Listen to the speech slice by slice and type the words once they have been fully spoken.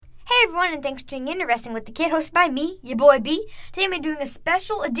everyone, and thanks for tuning in to Wrestling with the Kid, hosted by me, your boy B. Today I'm doing a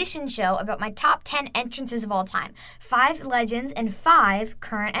special edition show about my top 10 entrances of all time. 5 legends and 5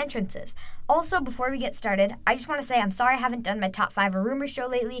 current entrances. Also, before we get started, I just want to say I'm sorry I haven't done my top 5 or rumor show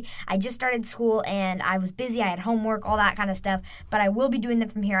lately. I just started school and I was busy. I had homework, all that kind of stuff. But I will be doing them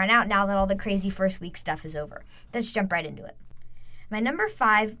from here on out now that all the crazy first week stuff is over. Let's jump right into it. My number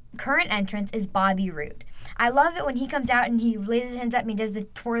 5 current entrance is Bobby Roode. I love it when he comes out and he lays his hands up and he does the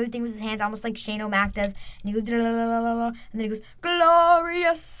twirly thing with his hands, almost like Shane O'Mac does. And he goes, and then he goes,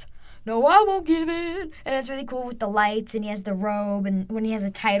 glorious, no, I won't give in. And it's really cool with the lights, and he has the robe, and when he has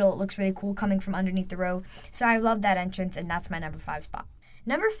a title, it looks really cool coming from underneath the robe. So I love that entrance, and that's my number 5 spot.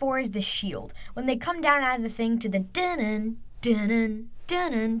 Number 4 is the Shield. When they come down out of the thing to the dun-dun, dun-dun,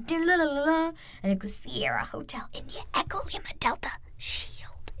 dun-dun, dun-la-la-la-la, and it goes Sierra Hotel India Echo Lima Delta Shield.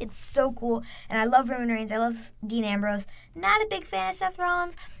 It's so cool, and I love Roman Reigns. I love Dean Ambrose. Not a big fan of Seth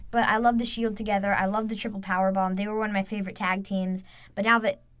Rollins, but I love the Shield together. I love the Triple Powerbomb. They were one of my favorite tag teams, but now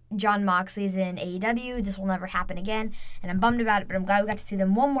that Jon Moxley's in AEW, this will never happen again, and I'm bummed about it, but I'm glad we got to see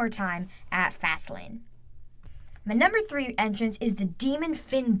them one more time at Fastlane. My number 3 entrance is the Demon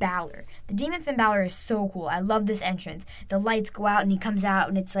Finn Balor. The Demon Finn Balor is so cool. I love this entrance. The lights go out and he comes out,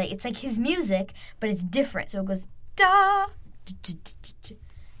 and it's like his music, but it's different. So it goes da,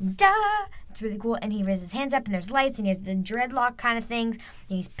 da. It's really cool, and he raises his hands up, and there's lights, and he has the dreadlock kind of things,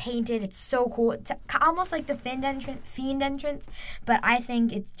 and he's painted. It's so cool. It's almost like the Fiend entrance, but I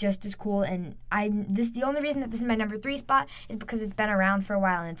think it's just as cool. And the only reason that this is my number 3 spot is because it's been around for a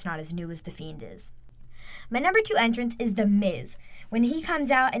while, and it's not as new as the Fiend is. My number 2 entrance is The Miz. When he comes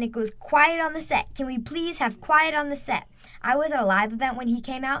out and it goes, quiet on the set. Can we please have quiet on the set? I was at a live event when he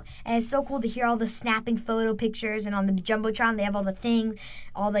came out, and it's so cool to hear all the snapping photo pictures, and on the Jumbotron they have all the things,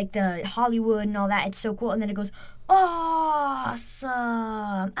 all like the Hollywood and all that. It's so cool. And then it goes, awesome.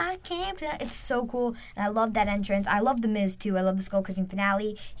 I came to... It's so cool, and I love that entrance. I love The Miz too. I love the Skull Crushing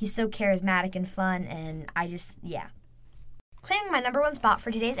finale. He's so charismatic and fun, and yeah. Claiming my number 1 spot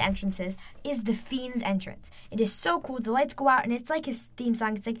for today's entrances is the Fiend's entrance. It is so cool. The lights go out, and it's like his theme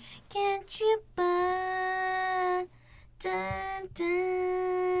song. It's like, can't you burn, dun,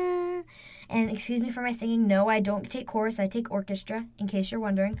 dun. And excuse me for my singing. No, I don't take chorus. I take orchestra, in case you're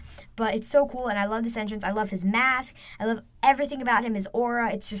wondering. But it's so cool, and I love this entrance. I love his mask. I love everything about him, his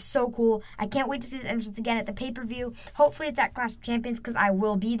aura. It's just so cool. I can't wait to see this entrance again at the pay-per-view. Hopefully it's at Clash of Champions, because I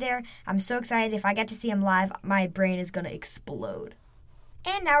will be there. I'm so excited. If I get to see him live, my brain is going to explode.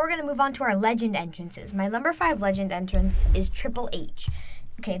 And now we're going to move on to our legend entrances. My number 5 legend entrance is Triple H.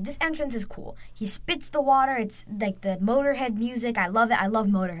 Okay, this entrance is cool. He spits the water. It's like the Motorhead music. I love it. I love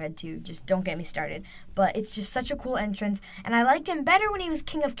Motorhead too. Just don't get me started. But it's just such a cool entrance. And I liked him better when he was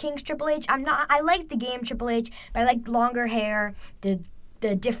King of Kings Triple H. I liked the game Triple H, but I liked longer hair, the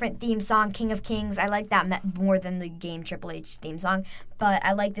different theme song, King of Kings. I like that more than the game Triple H theme song. But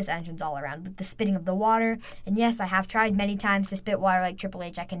I like this entrance all around with the spitting of the water. And yes, I have tried many times to spit water like Triple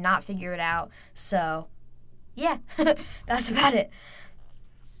H. I cannot figure it out. So, yeah, that's about it.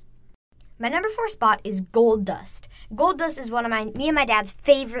 My number 4 spot is Goldust. Goldust is one of me and my dad's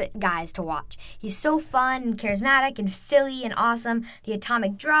favorite guys to watch. He's so fun and charismatic and silly and awesome. The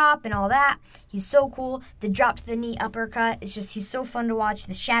atomic drop and all that. He's so cool. The drop to the knee uppercut. He's so fun to watch.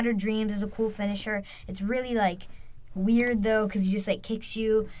 The Shattered Dreams is a cool finisher. It's really weird though, because he just kicks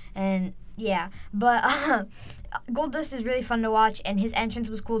you, and yeah. But Goldust is really fun to watch, and his entrance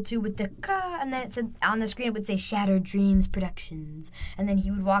was cool too with the ka, and then it said on the screen it would say Shattered Dreams Productions, and then he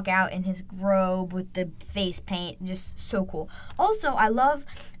would walk out in his robe with the face paint. Just so cool. Also, I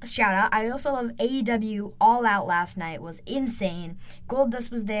also love AEW All Out last night. Was insane.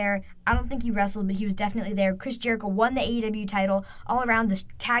 Goldust was there. I don't think he wrestled, but he was definitely there. Chris Jericho won the AEW title. All around, this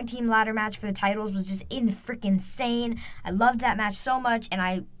tag team ladder match for the titles was just insane. I loved that match so much,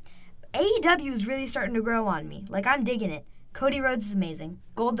 and AEW is really starting to grow on me. I'm digging it. Cody Rhodes is amazing.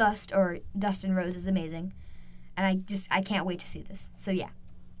 Goldust, or Dustin Rhodes, is amazing. And I can't wait to see this. So, yeah.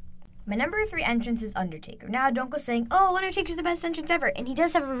 My number 3 entrance is Undertaker. Now, don't go saying, oh, Undertaker's the best entrance ever. And he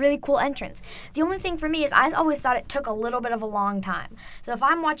does have a really cool entrance. The only thing for me is I always thought it took a little bit of a long time. So if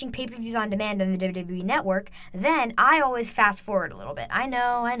I'm watching pay-per-views on demand on the WWE Network, then I always fast forward a little bit. I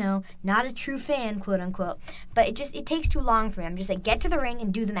know, not a true fan, quote unquote. But it takes too long for me. I'm just get to the ring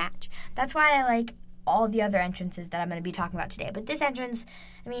and do the match. That's why I like all the other entrances that I'm going to be talking about today. But this entrance,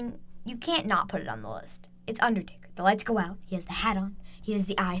 you can't not put it on the list. It's Undertaker. The lights go out. He has the hat on. He has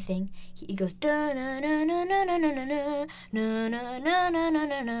the eye thing. He goes da na na na na na na na na na na na na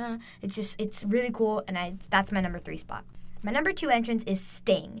na na. It's really cool, and that's my number 3 spot. My number 2 entrance is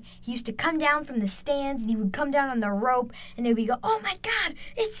Sting. He used to come down from the stands, and he would come down on the rope, and they would go, "Oh my God,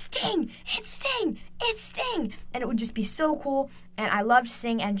 it's Sting! It's Sting! It's Sting!" And it would just be so cool, and I loved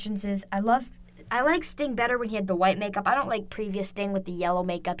Sting entrances. I like Sting better when he had the white makeup. I don't like previous Sting with the yellow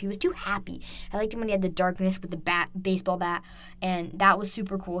makeup. He was too happy. I liked him when he had the darkness with the baseball bat, and that was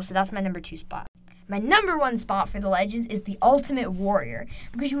super cool, so that's my number 2 spot. My number 1 spot for the Legends is the Ultimate Warrior,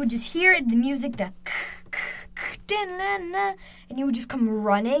 because you would just hear the music, the and he would just come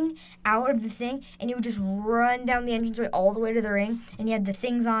running out of the thing, and he would just run down the entranceway all the way to the ring, and he had the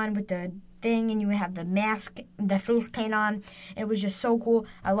things on with the thing, and you would have the mask, the face paint on, and it was just so cool.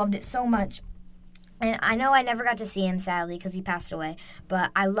 I loved it so much. And I know I never got to see him, sadly, because he passed away.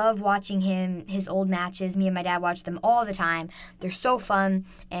 But I love watching his old matches. Me and my dad watch them all the time. They're so fun.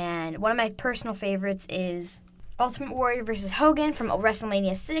 And one of my personal favorites is Ultimate Warrior versus Hogan from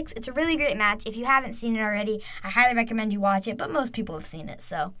WrestleMania 6. It's a really great match. If you haven't seen it already, I highly recommend you watch it. But most people have seen it.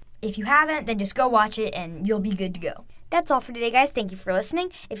 So if you haven't, then just go watch it and you'll be good to go. That's all for today, guys. Thank you for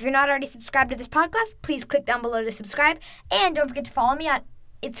listening. If you're not already subscribed to this podcast, please click down below to subscribe. And don't forget to follow me on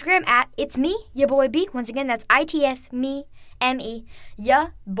Instagram at It's Me, Ya Boy B. Once again, that's ITS me ME, Ya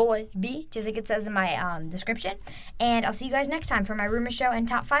Boy B, just like it says in my description. And I'll see you guys next time for my Rumor Show and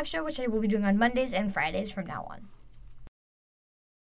Top 5 show, which I will be doing on Mondays and Fridays from now on.